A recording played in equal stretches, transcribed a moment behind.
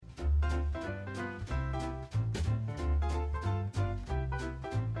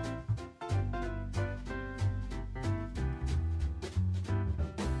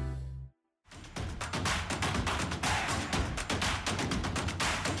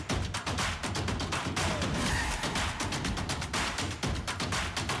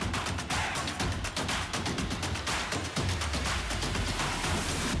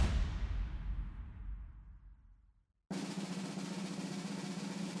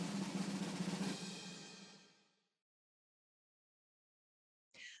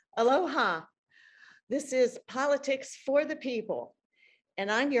Aloha. This is Politics for the People, and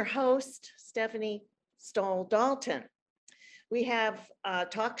I'm your host, Stephanie Stoll Dalton. We have a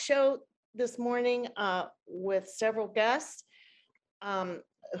talk show this morning with several guests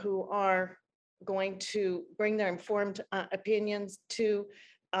who are going to bring their informed opinions to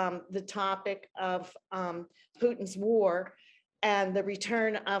the topic of Putin's war and the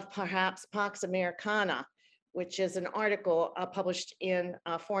return of perhaps Pax Americana, which is an article published in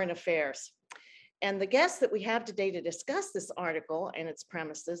Foreign Affairs. And the guests that we have today to discuss this article and its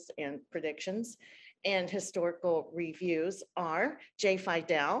premises and predictions and historical reviews are Jay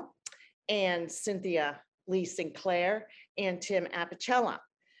Fidel and Cynthia Lee Sinclair and Tim Apicella.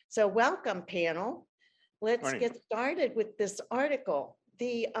 So welcome, panel. Let's get started with this article.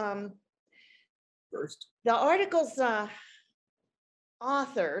 The article's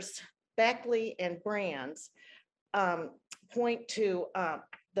authors, Beckley and Brands, point to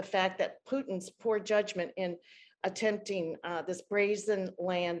the fact that Putin's poor judgment in attempting this brazen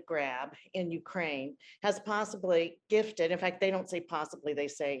land grab in Ukraine has possibly gifted, in fact, they don't say possibly, they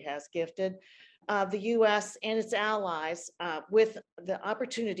say has gifted the US and its allies with the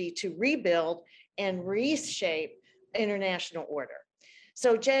opportunity to rebuild and reshape international order.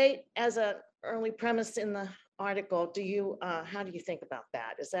 So Jay, as an early premise in the article, how do you think about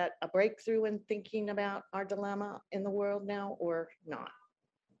that? Is that a breakthrough in thinking about our dilemma in the world now or not?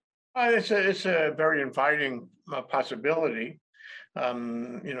 It's a very inviting possibility.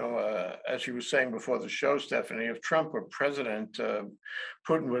 As you were saying before the show, Stephanie, if Trump were president,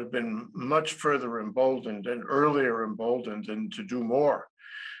 Putin would have been much further emboldened and earlier emboldened and to do more.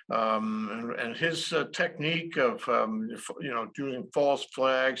 And his technique of, doing false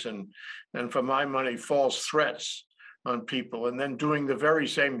flags and for my money, false threats on people, and then doing the very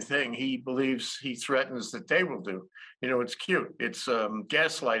same thing he believes he threatens that they will do. It's cute. It's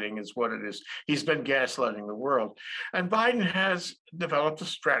gaslighting is what it is. He's been gaslighting the world. And Biden has developed a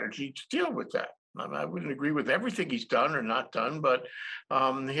strategy to deal with that. I wouldn't agree with everything he's done or not done, but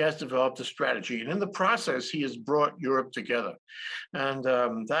he has developed a strategy. And in the process, he has brought Europe together. And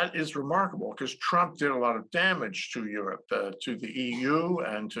that is remarkable because Trump did a lot of damage to Europe, to the EU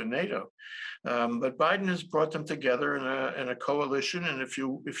and to NATO. But Biden has brought them together in a coalition. And if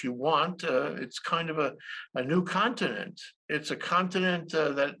you want, it's kind of a new continent. It's a continent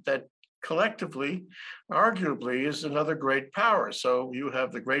that collectively, arguably, is another great power. So you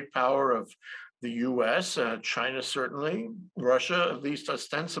have the great power of the US, China certainly, Russia, at least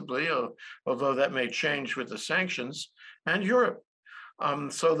ostensibly, although that may change with the sanctions, and Europe.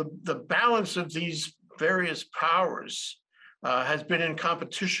 So the balance of these various powers has been in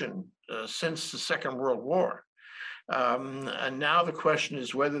competition since the Second World War. And now the question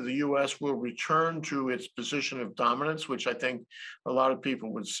is whether the US will return to its position of dominance, which I think a lot of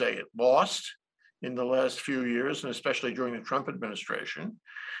people would say it lost in the last few years, and especially during the Trump administration,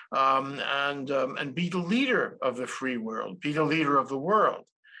 and be the leader of the free world, be the leader of the world,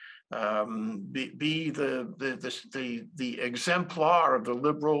 be the exemplar of the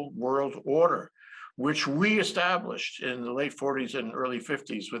liberal world order, which we established in the late 40s and early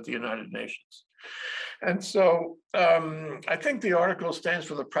 50s with the United Nations. And so I think the article stands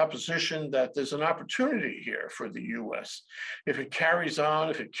for the proposition that there's an opportunity here for the U.S. If it carries on,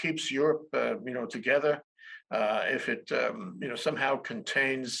 if it keeps Europe, together, if it, somehow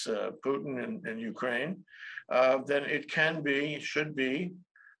contains Putin and Ukraine, then it should be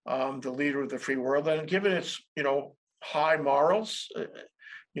the leader of the free world. And given its, high morals,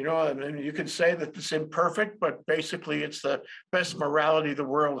 you can say that it's imperfect, but basically it's the best morality the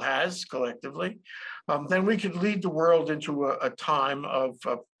world has collectively. Then we could lead the world into a time of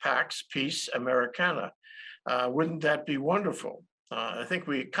Pax, Peace, Americana. Wouldn't that be wonderful? I think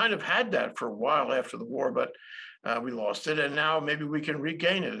we kind of had that for a while after the war, but we lost it, and now maybe we can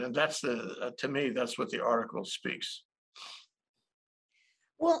regain it. And that's to me, that's what the article speaks.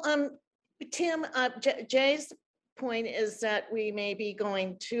 Well, Tim, Jay's point is that we may be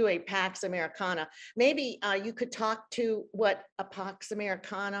going to a Pax Americana. Maybe you could talk to what a Pax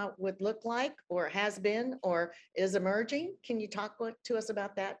Americana would look like, or has been, or is emerging. Can you talk to us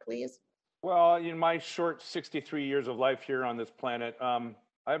about that, please? Well, in my short 63 years of life here on this planet,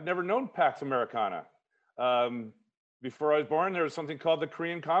 I've never known Pax Americana. Before I was born, there was something called the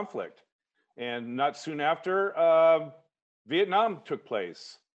Korean conflict. And not soon after, Vietnam took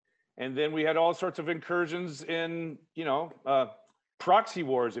place. And then we had all sorts of incursions in, proxy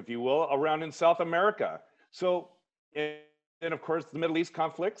wars, if you will, around in South America. So, and of course, the Middle East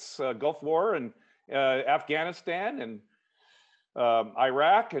conflicts, Gulf War and Afghanistan and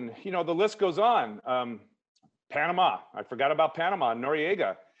Iraq, and the list goes on. Panama, I forgot about Panama,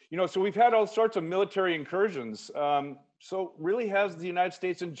 Noriega. So we've had all sorts of military incursions. So really, has the United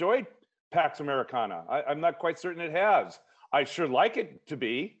States enjoyed Pax Americana? I'm not quite certain it has. I sure like it to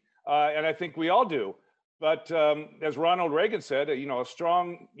be, and I think we all do. But as Ronald Reagan said, a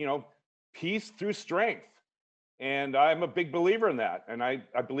strong, peace through strength. And I'm a big believer in that. And I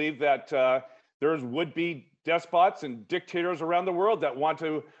believe that there's would-be despots and dictators around the world that want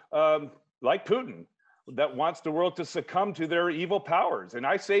to, like Putin, that wants the world to succumb to their evil powers. And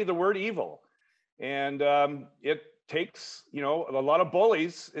I say the word evil. And it takes, a lot of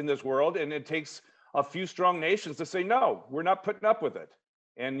bullies in this world, and it takes a few strong nations to say, no, we're not putting up with it.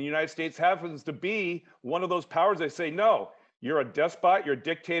 And the United States happens to be one of those powers that say, no, you're a despot, you're a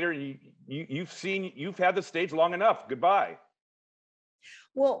dictator, you've had the stage long enough, goodbye.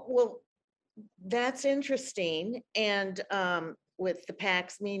 Well, that's interesting. And with the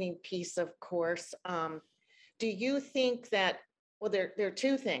Pax meaning peace, of course, do you think that, well, there are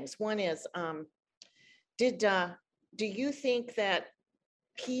two things. One is, do you think that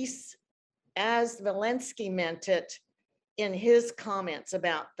peace, as Zelensky meant it in his comments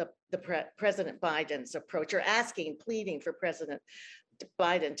about President Biden's approach, or pleading for President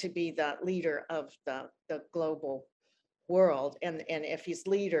Biden to be the leader of the global world, and if he's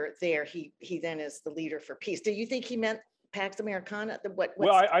leader there, he then is the leader for peace. Do you think he meant Pax Americana?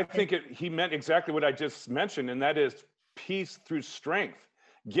 Well, I think he meant exactly what I just mentioned, and that is peace through strength.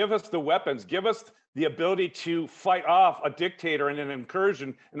 Give us the weapons, give us the ability to fight off a dictator and an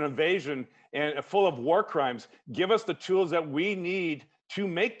incursion, an invasion, and full of war crimes. Give us the tools that we need to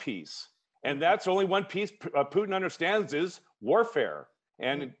make peace. And that's only one piece Putin understands is warfare.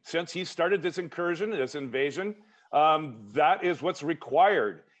 And since he started this incursion, this invasion, that is what's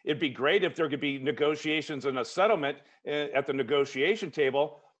required. It'd be great if there could be negotiations and a settlement at the negotiation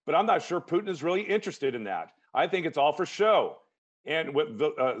table, but I'm not sure Putin is really interested in that. I think it's all for show. And what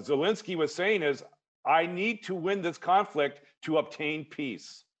Zelensky was saying is, I need to win this conflict to obtain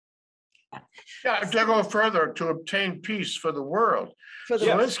peace. Yeah, to go further, to obtain peace for the world.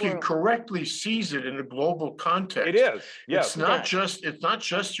 Zelensky correctly sees it in a global context. It is, yes. It's not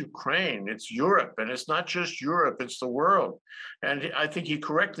just Ukraine, it's Europe, and it's not just Europe, it's the world. And I think he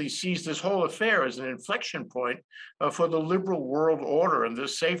correctly sees this whole affair as an inflection point for the liberal world order and the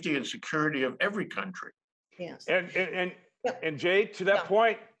safety and security of every country. Yes. And Jay, to that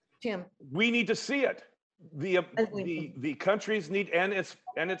point, Tim, we need to see it. The countries need, and its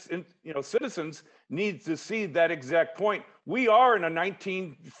citizens need to see that exact point. We are in a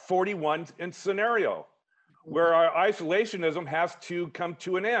 1941 scenario where our isolationism has to come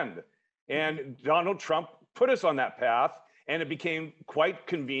to an end. And Donald Trump put us on that path, and it became quite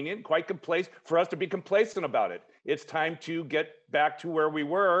convenient, quite complacent for us to be complacent about it. It's time to get back to where we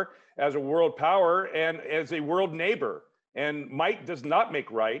were as a world power and as a world neighbor. And might does not make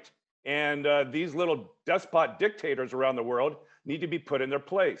right. And these little despot dictators around the world need to be put in their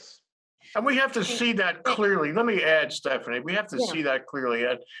place. And we have to see that clearly. Let me add, Stephanie, we have to see that clearly.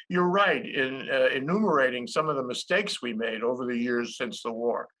 And you're right in enumerating some of the mistakes we made over the years since the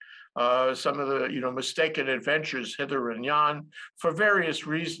war. Some of the mistaken adventures hither and yon for various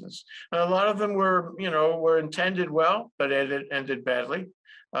reasons. And a lot of them were intended well, but ended badly.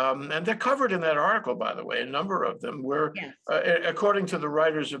 And they're covered in that article, by the way. A number of them were, according to the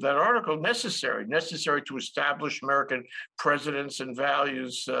writers of that article, necessary to establish American precedents and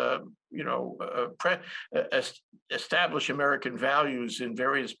values, establish American values in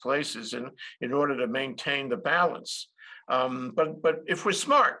various places in order to maintain the balance. But if we're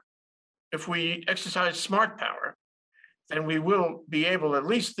smart, if we exercise smart power, then we will be able, at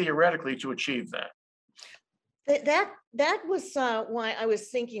least theoretically, to achieve that. That was why I was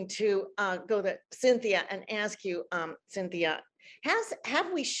thinking to go to Cynthia and ask you, Cynthia,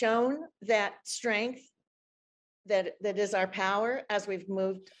 have we shown that strength that is our power as we've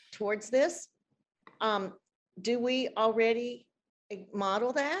moved towards this? Do we already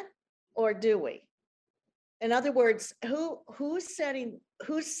model that, or do we? In other words, who's set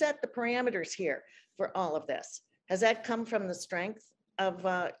the parameters here for all of this? Has that come from the strength of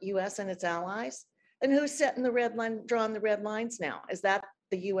U.S. and its allies? And who's setting the red line, drawing the red lines now? Is that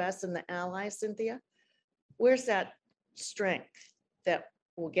the U.S. and the allies, Cynthia? Where's that strength that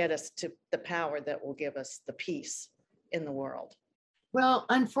will get us to the power that will give us the peace in the world? Well,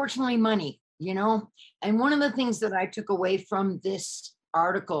 unfortunately, money, and one of the things that I took away from this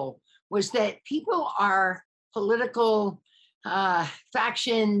article was that people are political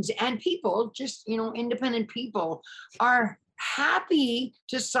factions, and people, just, independent people, are happy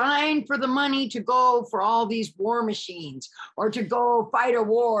to sign for the money to go for all these war machines, or to go fight a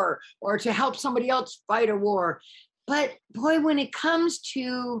war, or to help somebody else fight a war. But boy, when it comes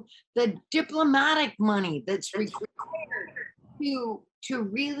to the diplomatic money that's required to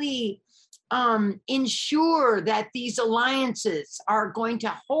really ensure that these alliances are going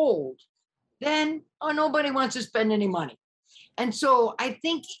to hold, then nobody wants to spend any money. And so I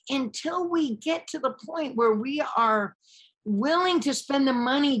think until we get to the point where we are willing to spend the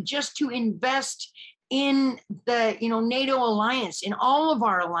money just to invest in the NATO alliance, in all of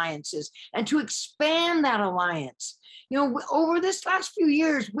our alliances, and to expand that alliance. Over this last few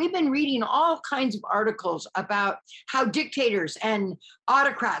years, we've been reading all kinds of articles about how dictators and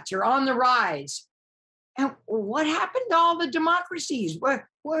autocrats are on the rise. And what happened to all the democracies?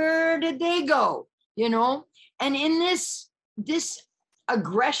 Where did they go? And in this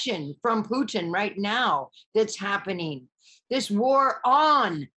aggression from Putin right now that's happening, this war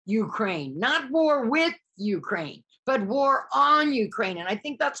on Ukraine, not war with Ukraine, but war on Ukraine. And I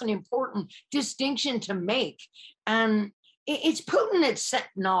think that's an important distinction to make. And it's Putin that's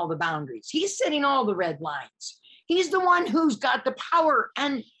setting all the boundaries. He's setting all the red lines. He's the one who's got the power.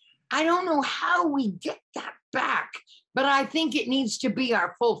 And I don't know how we get that back, but I think it needs to be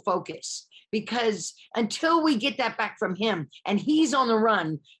our full focus, because until we get that back from him and he's on the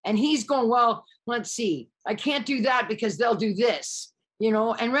run and he's going, well, let's see, I can't do that because they'll do this,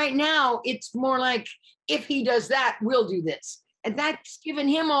 and right now it's more like, if he does that, we'll do this. And that's given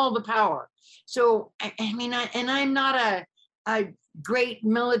him all the power. So, I'm not a great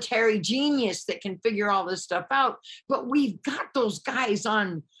military genius that can figure all this stuff out, but we've got those guys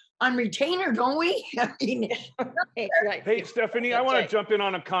on retainer, don't we? Right. Hey, Stephanie, I want to jump in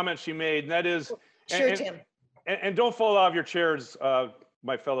on a comment she made, and that is, Sure, Tim. and don't fall out of your chairs,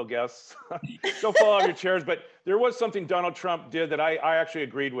 my fellow guests. Don't fall out of your chairs, but there was something Donald Trump did that I actually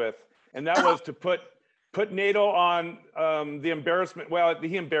agreed with, and that was to put NATO on the embarrassment. Well,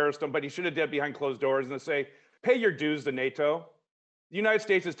 he embarrassed them, but he should have did behind closed doors and to say, pay your dues to NATO. The United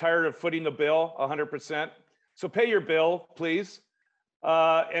States is tired of footing the bill 100%. So pay your bill, please.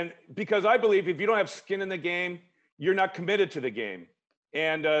 And because I believe if you don't have skin in the game, you're not committed to the game.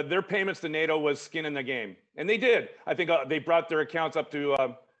 And their payments to NATO was skin in the game. And they did. I think they brought their accounts up to,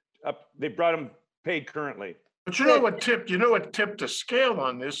 they brought them paid currently. But you know what tipped the scale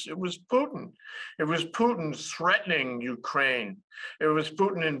on this? It was Putin. It was Putin threatening Ukraine. It was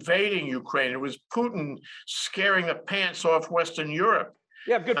Putin invading Ukraine. It was Putin scaring the pants off Western Europe.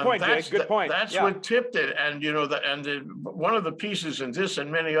 Yeah, good point, Jake. Good point. That's yeah. what tipped it. And one of the pieces in this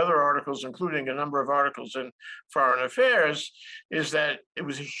and many other articles, including a number of articles in Foreign Affairs, is that it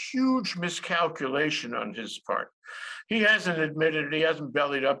was a huge miscalculation on his part. He hasn't admitted it. He hasn't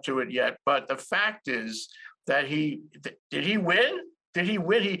bellied up to it yet. But the fact is that did he win? Did he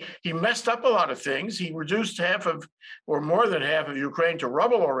win? He messed up a lot of things. He reduced half of, or more than half of Ukraine to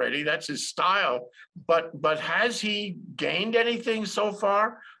rubble already. That's his style. But has he gained anything so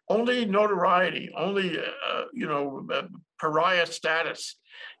far? Only notoriety, only pariah status.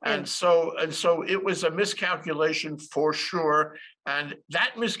 And so it was a miscalculation for sure. And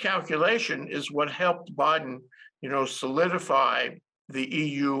that miscalculation is what helped Biden, solidify the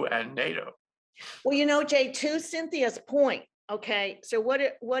EU and NATO. Well, Jay, to Cynthia's point, okay, so what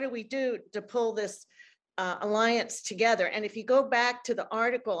do we do to pull this alliance together? And if you go back to the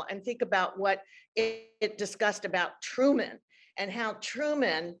article and think about what it discussed about Truman and how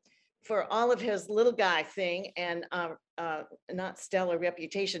Truman, for all of his little guy thing and not stellar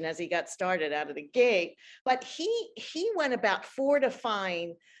reputation as he got started out of the gate, but he went about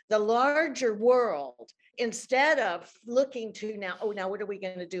fortifying the larger world instead of looking to now what are we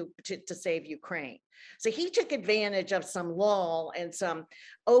going to do to save Ukraine? So he took advantage of some lull and some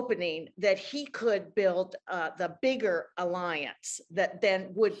opening that he could build the bigger alliance that then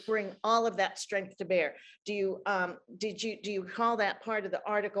would bring all of that strength to bear. Do you call that part of the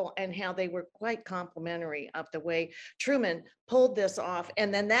article and how they were quite complimentary of the way Truman pulled this off?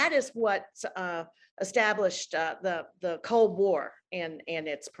 And then that is what established the Cold War and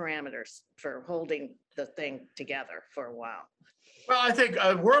its parameters for holding the thing together for a while. Well, I think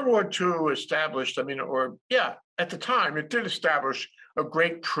World War II established, at the time, it did establish a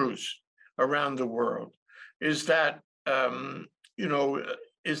great truce around the world. Is that,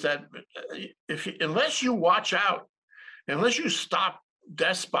 unless you watch out, unless you stop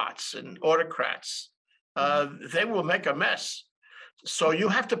despots and autocrats, they will make a mess. So you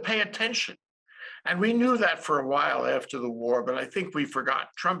have to pay attention. And we knew that for a while after the war, but I think we forgot.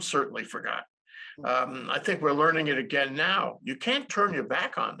 Trump certainly forgot. I think we're learning it again now. You can't turn your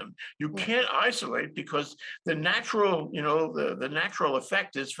back on them. You can't isolate, because the natural, the natural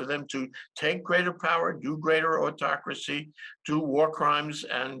effect is for them to take greater power, do greater autocracy, do war crimes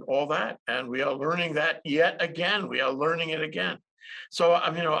and all that. And we are learning that yet again. We are learning it again. So,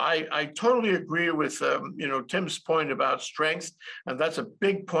 I totally agree with, Tim's point about strength. And that's a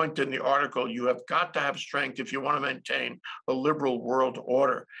big point in the article. You have got to have strength if you want to maintain a liberal world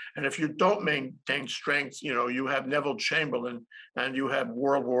order. And if you don't maintain strength, you have Neville Chamberlain and you have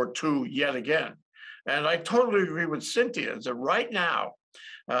World War II yet again. And I totally agree with Cynthia that right now,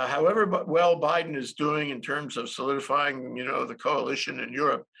 however well Biden is doing in terms of solidifying, the coalition in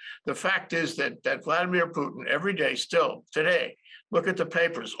Europe, the fact is that Vladimir Putin every day, still today, look at the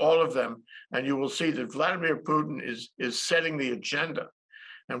papers, all of them, and you will see that Vladimir Putin is setting the agenda.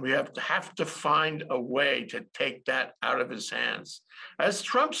 And we have to find a way to take that out of his hands. As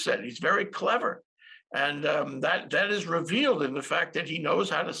Trump said, he's very clever. And that is revealed in the fact that he knows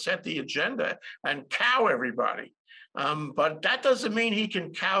how to set the agenda and cow everybody. But that doesn't mean he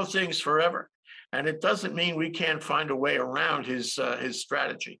can cow things forever. And it doesn't mean we can't find a way around his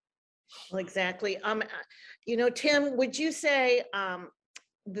strategy. Well, exactly. Tim, would you say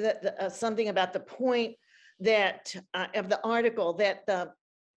something about the point that of the article that the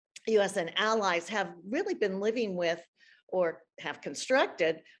U.S. and allies have really been living with or have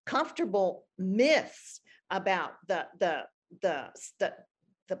constructed comfortable myths about the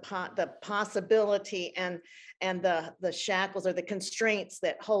possibility and the shackles or the constraints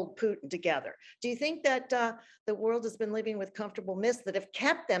that hold Putin together? Do you think that the world has been living with comfortable myths that have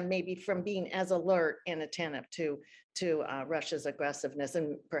kept them maybe from being as alert and attentive to Russia's aggressiveness,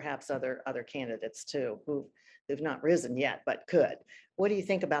 and perhaps other candidates too who've not risen yet but could? What do you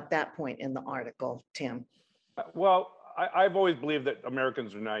think about that point in the article, Tim? Well, I've always believed that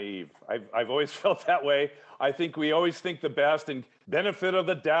Americans are naive. I've always felt that way. I think we always think the best and benefit of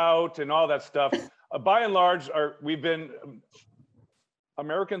the doubt and all that stuff. By and large,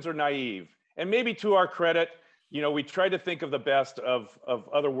 Americans are naive. And maybe to our credit, we try to think of the best of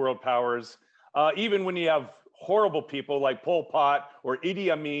other world powers. Even when you have horrible people like Pol Pot or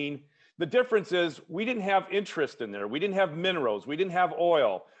Idi Amin, the difference is we didn't have interest in there. We didn't have minerals. We didn't have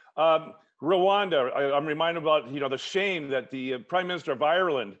oil. Rwanda, I'm reminded about, the shame that the Prime Minister of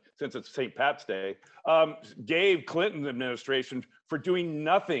Ireland, since it's St. Pat's Day, gave Clinton administration for doing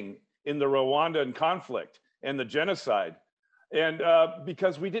nothing in the Rwandan conflict and the genocide. And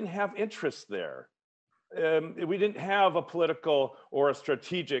because we didn't have interest there. We didn't have a political or a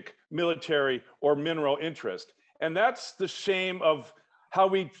strategic military or mineral interest. And that's the shame of how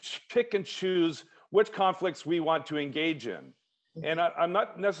we pick and choose which conflicts we want to engage in. And I'm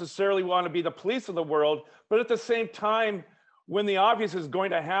not necessarily want to be the police of the world, but at the same time, when the obvious is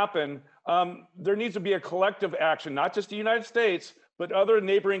going to happen, there needs to be a collective action, not just the United States, but other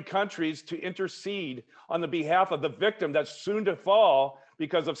neighboring countries to intercede on the behalf of the victim that's soon to fall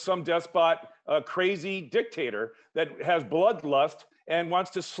because of some despot, crazy dictator that has bloodlust and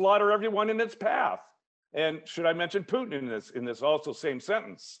wants to slaughter everyone in its path. And should I mention Putin in this also same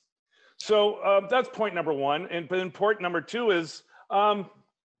sentence? So that's point number one. And then point number two is,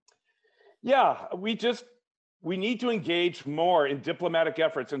 we need to engage more in diplomatic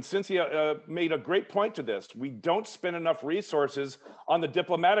efforts. And Cynthia made a great point to this. We don't spend enough resources on the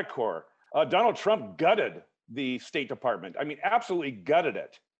diplomatic corps. Donald Trump gutted the State Department. I mean, absolutely gutted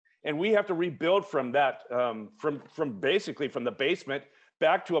it. And we have to rebuild from that, from basically from the basement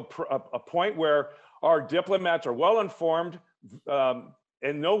back to a point where our diplomats are well informed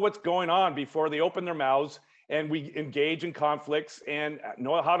and know what's going on before they open their mouths, and we engage in conflicts and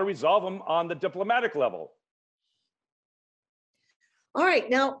know how to resolve them on the diplomatic level. All right,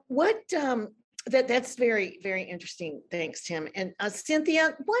 now that's very, very interesting. Thanks, Tim. And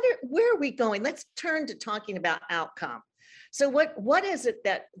Cynthia, where are we going? Let's turn to talking about outcome. So what is it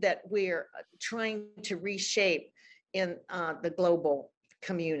that we're trying to reshape in the global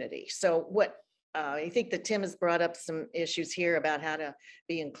community? So I think that Tim has brought up some issues here about how to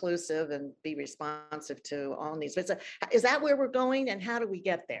be inclusive and be responsive to all needs. But is that where we're going, and how do we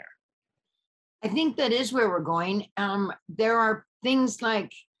get there? I think that is where we're going. There are things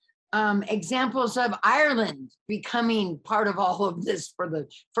like examples of Ireland becoming part of all of this for the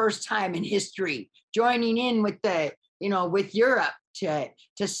first time in history, joining in with with Europe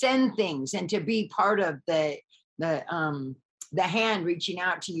to send things and to be part of the hand reaching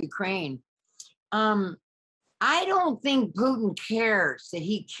out to Ukraine. I don't think Putin cares that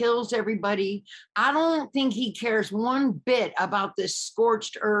he kills everybody. I don't think he cares one bit about this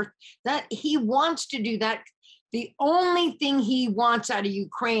scorched earth. That he wants to do that The only thing he wants out of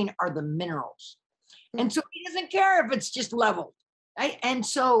Ukraine are the minerals. And so he doesn't care if it's just leveled. Right? And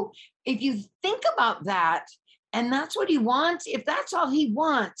so if you think about that, and that's what he wants, if that's all he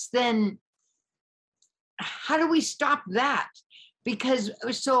wants, then how do we stop that? Because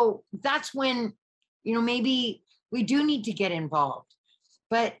so that's when, maybe we do need to get involved.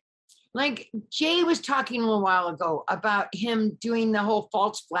 But like Jay was talking a little while ago about him doing the whole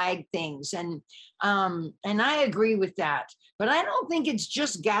false flag things, and I agree with that. But I don't think it's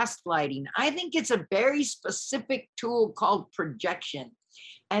just gaslighting. I think it's a very specific tool called projection.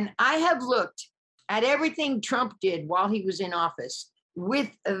 And I have looked at everything Trump did while he was in office with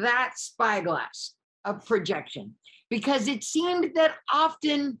that spyglass of projection, because it seemed that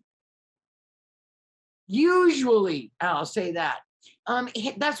often, usually, I'll say that,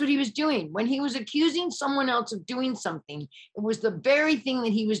 that's what he was doing. When he was accusing someone else of doing something, it was the very thing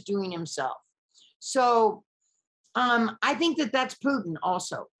that he was doing himself. So I think that that's Putin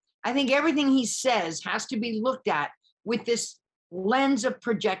also. I think everything he says has to be looked at with this lens of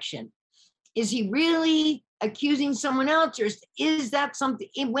projection. Is he really accusing someone else, or is that something,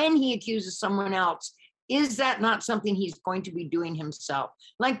 when he accuses someone else, is that not something he's going to be doing himself?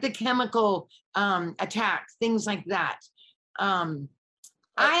 Like the chemical attack, things like that. I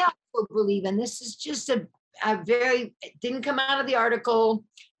also believe, and this is just a very, it didn't come out of the article,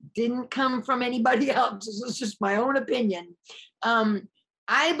 didn't come from anybody else, this is just my own opinion.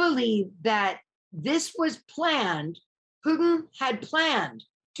 I believe that this was planned. Putin had planned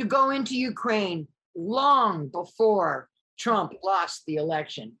to go into Ukraine long before Trump lost the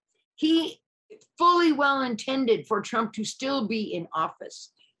election. He fully well intended for Trump to still be in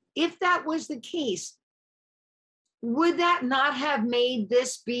office. If that was the case, would that not have made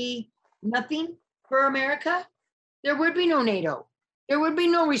this be nothing for America? There would be no NATO. There would be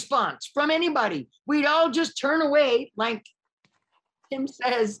no response from anybody. We'd all just turn away, like Tim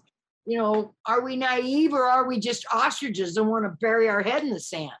says, are we naive, or are we just ostriches and want to bury our head in the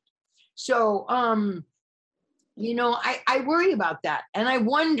sand? So, I worry about that. And I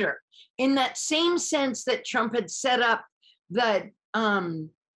wonder, in that same sense that Trump had set up the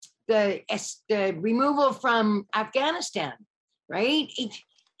removal from Afghanistan, right?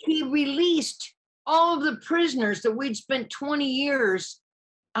 He released all of the prisoners that we'd spent 20 years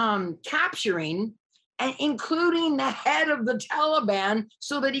capturing, and including the head of the Taliban,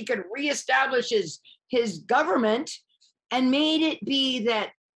 so that he could reestablish his government, and made it be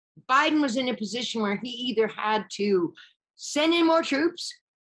that Biden was in a position where he either had to send in more troops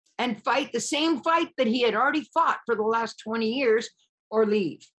and fight the same fight that he had already fought for the last 20 years, or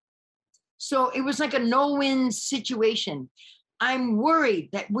leave. So it was like a no-win situation. I'm worried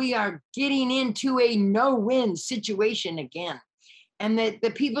that we are getting into a no-win situation again, and that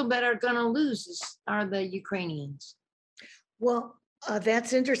the people that are going to lose are the Ukrainians. Well,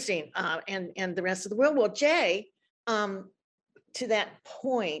 that's interesting. And the rest of the world. Well, Jay, to that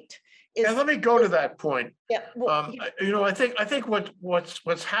point is. And let me go to that point. Yeah. Well, I think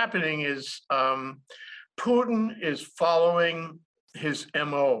what's happening is Putin is following his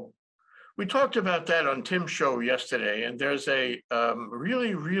MO. We talked about that on Tim's show yesterday, and there's a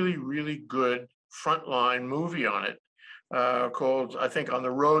really, really, really good frontline movie on it called, I think, On the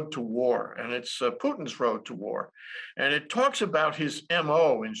Road to War, and it's Putin's road to war. And it talks about his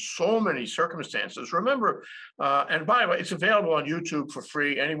MO in so many circumstances. Remember, and by the way, it's available on YouTube for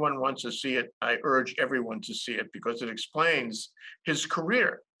free. Anyone wants to see it, I urge everyone to see it, because it explains his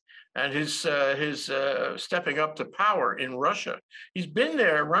career and his stepping up to power in Russia. He's been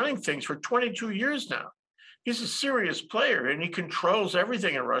there running things for 22 years now. He's a serious player, and he controls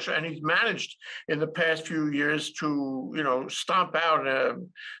everything in Russia. And he's managed in the past few years to, stomp out,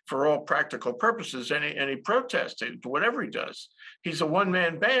 for all practical purposes, any protest, whatever he does. He's a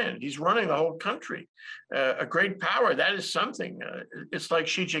one-man band. He's running the whole country. A great power. That is something. It's like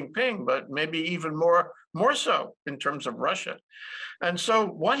Xi Jinping, but maybe even more so in terms of Russia. And so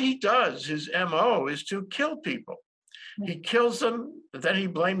what he does, his MO, is to kill people. He kills them, then he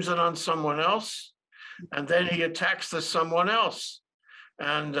blames it on someone else, and then he attacks the someone else.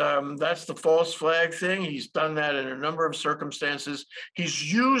 And that's the false flag thing. He's done that in a number of circumstances.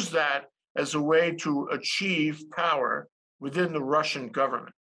 He's used that as a way to achieve power within the Russian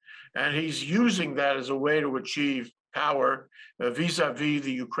government. And he's using that as a way to achieve power vis-a-vis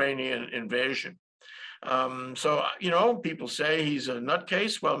the Ukrainian invasion. So, people say he's a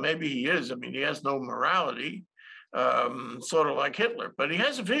nutcase. Well, maybe he is. I mean, he has no morality, sort of like Hitler, but he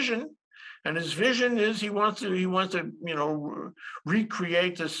has a vision. And his vision is he wants to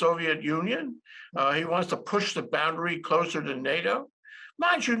recreate the Soviet Union. He wants to push the boundary closer to NATO.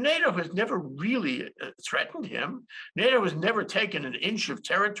 Mind you, NATO has never really threatened him. NATO has never taken an inch of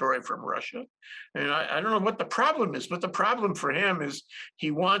territory from Russia. And I don't know what the problem is, but the problem for him is he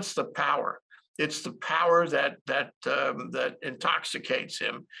wants the power. It's the power that intoxicates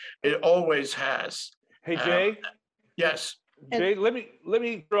him. It always has. Hey, Jay. Yes. Jay, let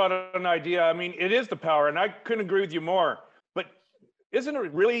me throw out an idea. I mean, it is the power, and I couldn't agree with you more. But isn't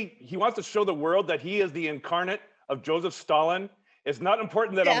it really, he wants to show the world that he is the incarnate of Joseph Stalin? It's not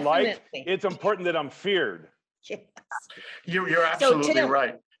important that I'm liked, Definitely. it's important that I'm feared. Yes. You're absolutely Tim-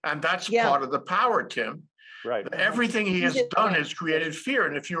 right. And that's Yeah. part of the power, Tim. Right. Everything he has Yeah. done has created fear.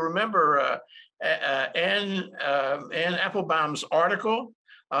 And if you remember Anne Applebaum's article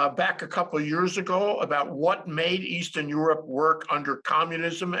back a couple of years ago about what made Eastern Europe work under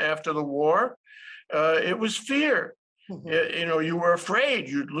communism after the war, it was fear. Mhm. You were afraid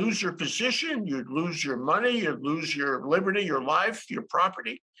you'd lose your position, you'd lose your money, you'd lose your liberty, your life, your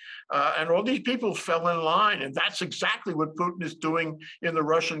property. And all these people fell in line. And that's exactly what Putin is doing in the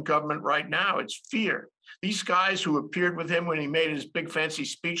Russian government right now. It's fear. These guys who appeared with him when he made his big fancy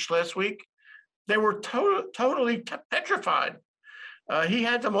speech last week, they were totally petrified. He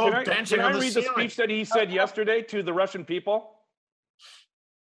had them all dancing Can on I the read the ceiling. speech that he said yesterday to the Russian people?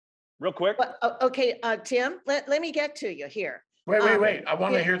 Real quick. Okay, Tim, let me get to you here. Wait. I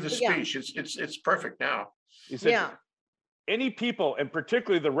want to yeah, hear the yeah. speech. It's perfect now. He said, Yeah, any people, and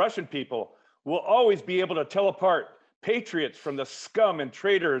particularly the Russian people, will always be able to tell apart patriots from the scum and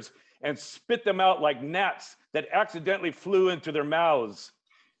traitors and spit them out like gnats that accidentally flew into their mouths.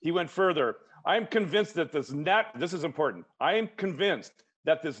 He went further. I am convinced that this is important. I am convinced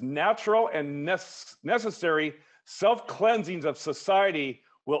that this natural and necessary self-cleansings of society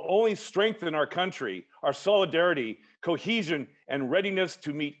will only strengthen our country, our solidarity, cohesion, and readiness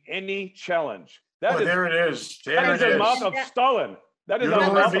to meet any challenge. There it is. That There is it the is. mouth of Stalin. That is You the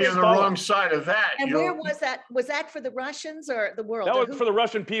don't want mouth to be of on the wrong Stalin. side of that. and You where don't- was that? Was that for the Russians or the world? That Or was who? for the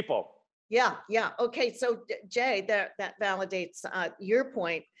Russian people. Yeah. Okay, so Jay, that validates your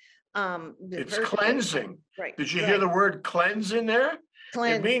point. It's perfectly. cleansing. Right. Did you hear the word cleanse in there?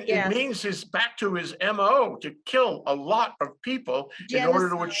 Cleanse, It yes. means he's back to his MO to kill a lot of people in order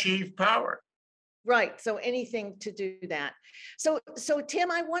to Genocide. achieve power. Right, so anything to do that. So Tim,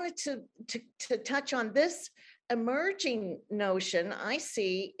 I wanted to touch on this emerging notion I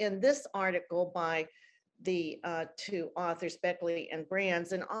see in this article by the two authors, Beckley and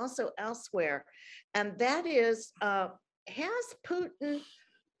Brands, and also elsewhere. And that is, has Putin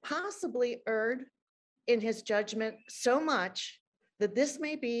possibly erred in his judgment so much that this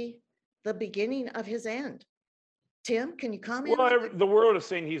may be the beginning of his end? Tim, can you comment? Well, on that? the world is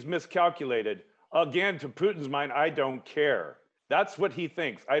saying he's miscalculated. Again, to Putin's mind, I don't care. That's what he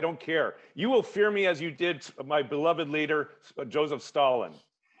thinks. I don't care. You will fear me as you did my beloved leader, Joseph Stalin.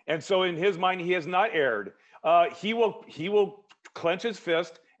 And so in his mind, he has not erred. He will clench his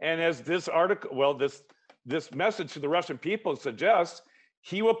fist. And as this article, well, this message to the Russian people suggests,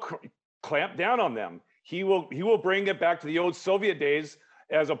 he will clamp down on them. He will bring it back to the old Soviet days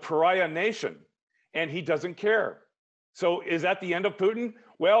as a pariah nation. And he doesn't care. So is that the end of Putin?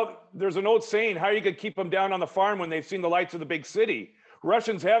 Well, there's an old saying, how are you going to keep them down on the farm when they've seen the lights of the big city?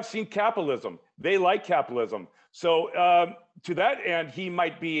 Russians have seen capitalism. They like capitalism. So to that end, he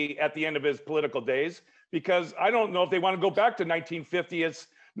might be at the end of his political days, because I don't know if they want to go back to 1950s,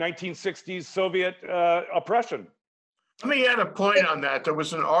 1960s Soviet oppression. Let me add a point on that. There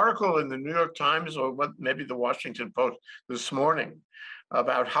was an article in the New York Times or maybe the Washington Post this morning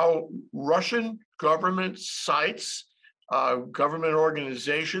about how Russian government sites, government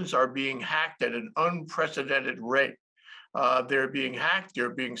organizations are being hacked at an unprecedented rate. They're being hacked, they're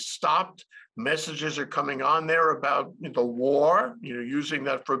being stopped. Messages are coming on there about the war, using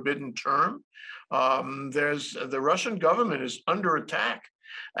that forbidden term. The Russian government is under attack.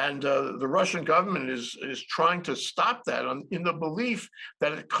 And the Russian government is trying to stop that in the belief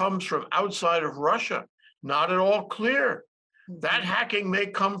that it comes from outside of Russia. Not at all clear. That hacking may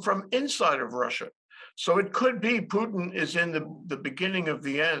come from inside of Russia. So it could be Putin is in the beginning of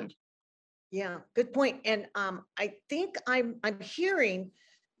the end. Yeah, good point. And I think I'm hearing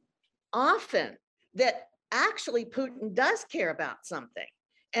often that actually Putin does care about something,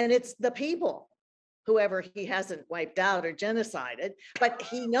 and it's the people, whoever he hasn't wiped out or genocided, but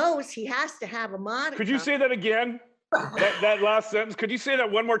he knows he has to have a modicum. Could you say that again? that last sentence, could you say that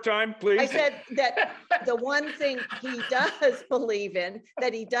one more time, please? I said that the one thing he does believe in,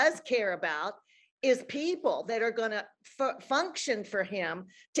 that he does care about, is people that are going to function for him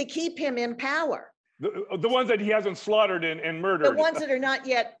to keep him in power. The ones that he hasn't slaughtered and The murdered. ones that are not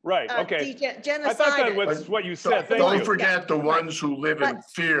yet Right, okay. I thought that genocided. was what you said. Don't Thank you. forget the ones who live in But-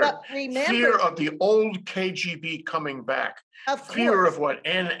 fear, But fear remember, of the old KGB coming back, of fear course, of what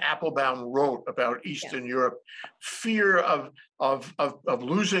Anne Applebaum wrote about Eastern Europe, fear of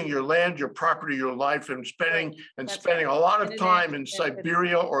losing your land, your property, your life, and spending That's a lot of And time in inaction-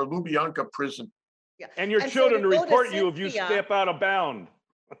 Siberia or Lubyanka prison. And your And so children to to go to report you if you Cynthia- step out of bound.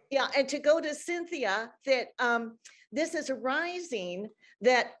 Yeah, and to go to Cynthia, that this is arising,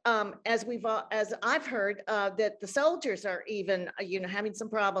 that as I've heard, that the soldiers are even, having some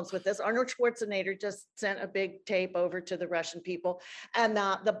problems with this. Arnold Schwarzenegger just sent a big tape over to the Russian people, and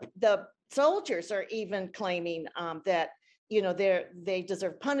the soldiers are even claiming that they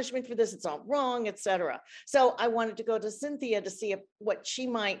deserve punishment for this. It's all wrong, etc. So I wanted to go to Cynthia to see what she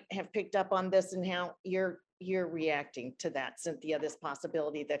might have picked up on this and how you're reacting to that, Cynthia, this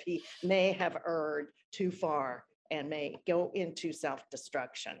possibility that he may have erred too far and may go into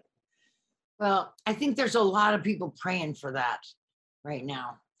self-destruction. Well, I think there's a lot of people praying for that right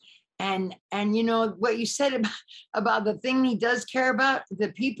now. And what you said about the thing he does care about, the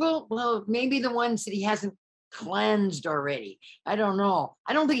people, well, maybe the ones that he hasn't cleansed already. I don't know.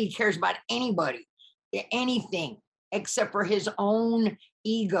 I don't think he cares about anybody, anything, except for his own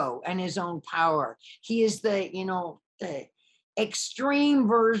ego and his own power. He is the extreme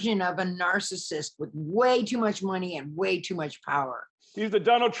version of a narcissist with way too much money and way too much power. He's the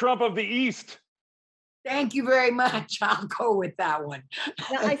Donald Trump of the East. Thank you very much. I'll go with that one.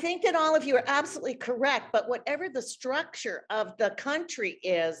 Now, I think that all of you are absolutely correct, but whatever the structure of the country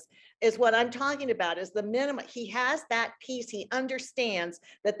is what I'm talking about, is the minimum. He has that piece. He understands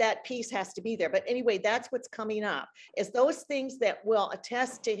that piece has to be there. But anyway, that's what's coming up, is those things that will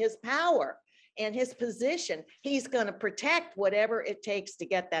attest to his power and his position. He's going to protect whatever it takes to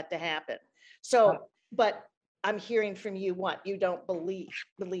get that to happen. So, but I'm hearing from you you don't believe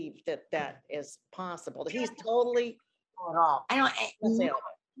that is possible, that he's totally At all. I don't, unassailable.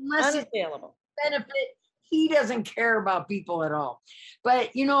 unless it's Unassailable. benefit, he doesn't care about people at all.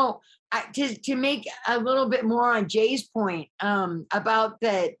 But to make a little bit more on Jay's point about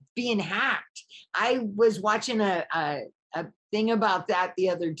that being hacked, I was watching a thing about that the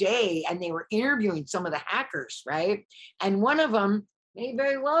other day, and they were interviewing some of the hackers, right? And one of them may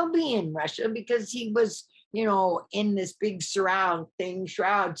very well be in Russia because he was in this big shroud,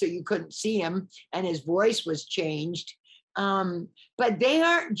 so you couldn't see him, and his voice was changed. But they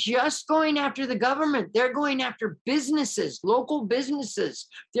aren't just going after the government. They're going after businesses, local businesses.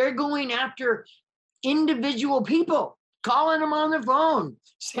 They're going after individual people, calling them on the phone,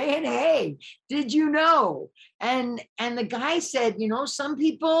 saying, hey, did you know? And the guy said, some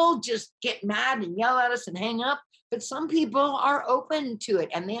people just get mad and yell at us and hang up, but some people are open to it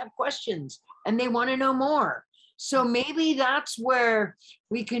and they have questions and they want to know more. So maybe that's where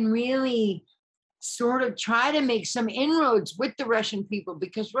we can really sort of try to make some inroads with the Russian people,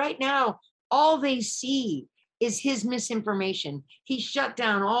 because right now, all they see is his misinformation. He shut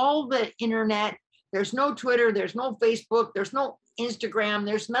down all the internet. There's no Twitter, there's no Facebook, there's no Instagram,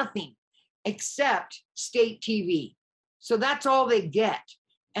 there's nothing except state TV. So that's all they get.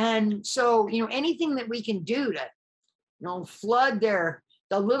 And so, anything that we can do to, flood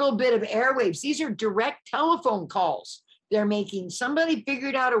the little bit of airwaves, these are direct telephone calls they're making. Somebody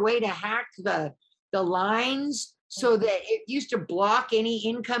figured out a way to hack the lines so that it used to block any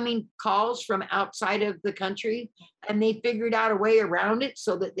incoming calls from outside of the country. And they figured out a way around it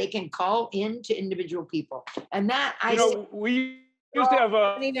so that they can call in to individual people. And that We used to have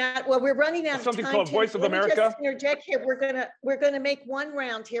we're running out of something time, called Tim. Voice of Let me just America. interject here. We're gonna make one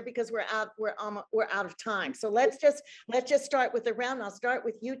round here because we're out of time. So let's just start with the round. I'll start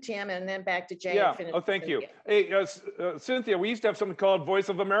with you, Tim, and then back to Jay. and Yeah. finish Oh, with thank you. Cynthia. Hey, Cynthia, we used to have something called Voice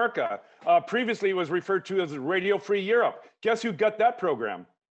of America. Previously, it was referred to as Radio Free Europe. Guess who got that program?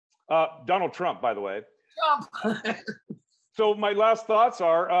 Donald Trump, by the way. So my last thoughts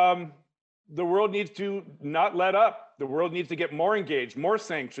are, the world needs to not let up. The world needs to get more engaged, more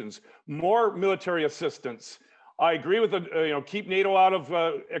sanctions, more military assistance. I agree with keep NATO out of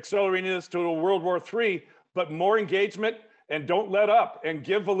accelerating this to a World War III, but more engagement, and don't let up, and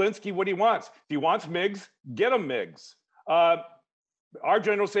give Zelensky what he wants. If he wants MiGs, get him MiGs. Our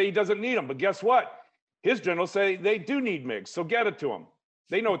generals say he doesn't need them, but guess what? His generals say they do need MiGs, so get it to him.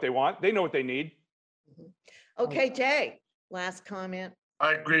 They know what they want. They know what they need. Okay, Jay, last comment.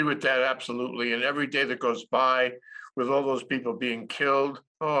 I agree with that, absolutely. And every day that goes by with all those people being killed,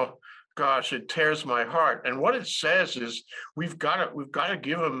 oh gosh, it tears my heart. And what it says is we've got to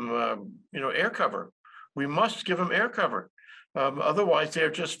give them, air cover. We must give them air cover. Otherwise,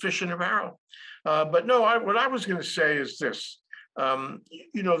 they're just fish in a barrel. But no, what I was going to say is this.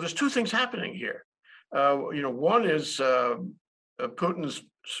 There's two things happening here. One is Putin's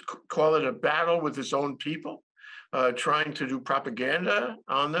call it a battle with his own people, trying to do propaganda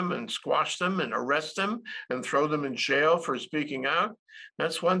on them and squash them and arrest them and throw them in jail for speaking out.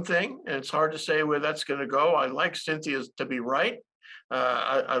 That's one thing, and it's hard to say where that's going to go. I like Cynthia to be right.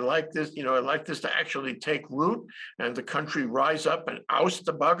 I like this, I like this to actually take root and the country rise up and oust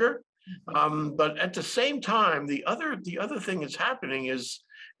the bugger. But at the same time, the other thing that's happening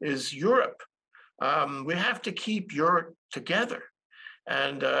is Europe. We have to keep Europe together.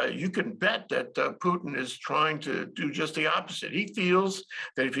 And you can bet that Putin is trying to do just the opposite. He feels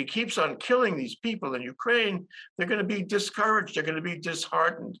that if he keeps on killing these people in Ukraine, they're going to be discouraged, they're going to be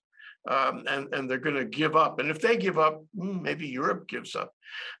disheartened, and they're going to give up. And if they give up, maybe Europe gives up.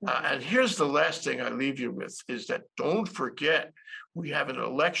 And here's the last thing I leave you with, is that don't forget, we have an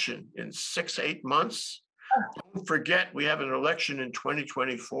election in 6-8 months. Don't forget, we have an election in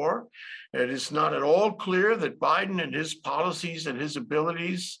 2024. It is not at all clear that Biden and his policies and his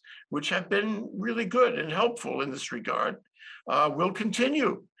abilities, which have been really good and helpful in this regard, will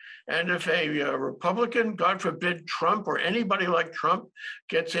continue. And if a Republican, God forbid, Trump or anybody like Trump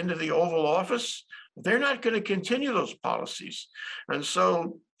gets into the Oval Office, they're not going to continue those policies. And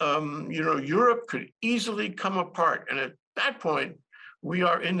so, Europe could easily come apart. And at that point, we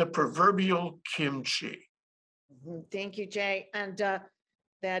are in the proverbial kimchi. Thank you, Jay. And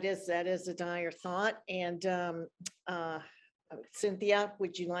that is a dire thought. And Cynthia,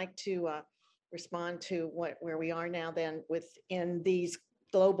 would you like to respond to where we are now then within these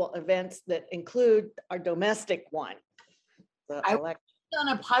global events that include our domestic one? On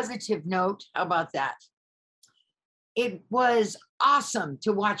a positive note, how about that? It was awesome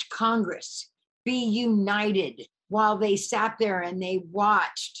to watch Congress be united while they sat there and they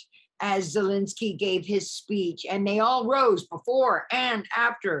watched as Zelensky gave his speech, and they all rose before and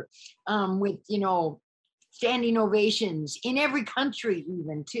after with, standing ovations in every country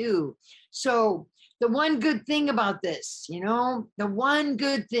even too. So the one good thing about this, the one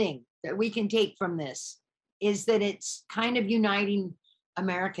good thing that we can take from this is that it's kind of uniting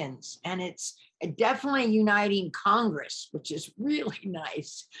Americans, and it's definitely uniting Congress, which is really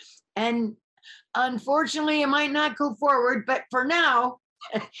nice. And unfortunately, it might not go forward, but for now,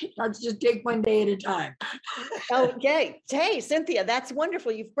 let's just take one day at a time. Okay. Hey, Cynthia, that's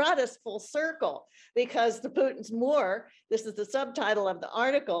wonderful. You've brought us full circle, because the Putin's War, this is the subtitle of the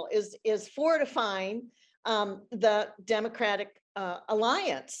article, is fortifying the Democratic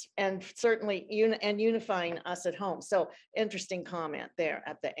alliance, and certainly unifying us at home. So interesting comment there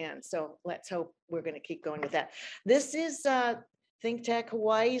at the end. So let's hope we're going to keep going with that. This is Think Tech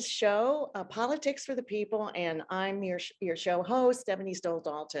Hawaii's show, Politics for the People, and I'm your show host, Stephanie Stoll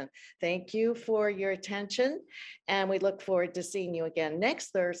Dalton. Thank you for your attention, and we look forward to seeing you again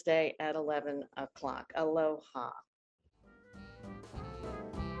next Thursday at 11 o'clock. Aloha.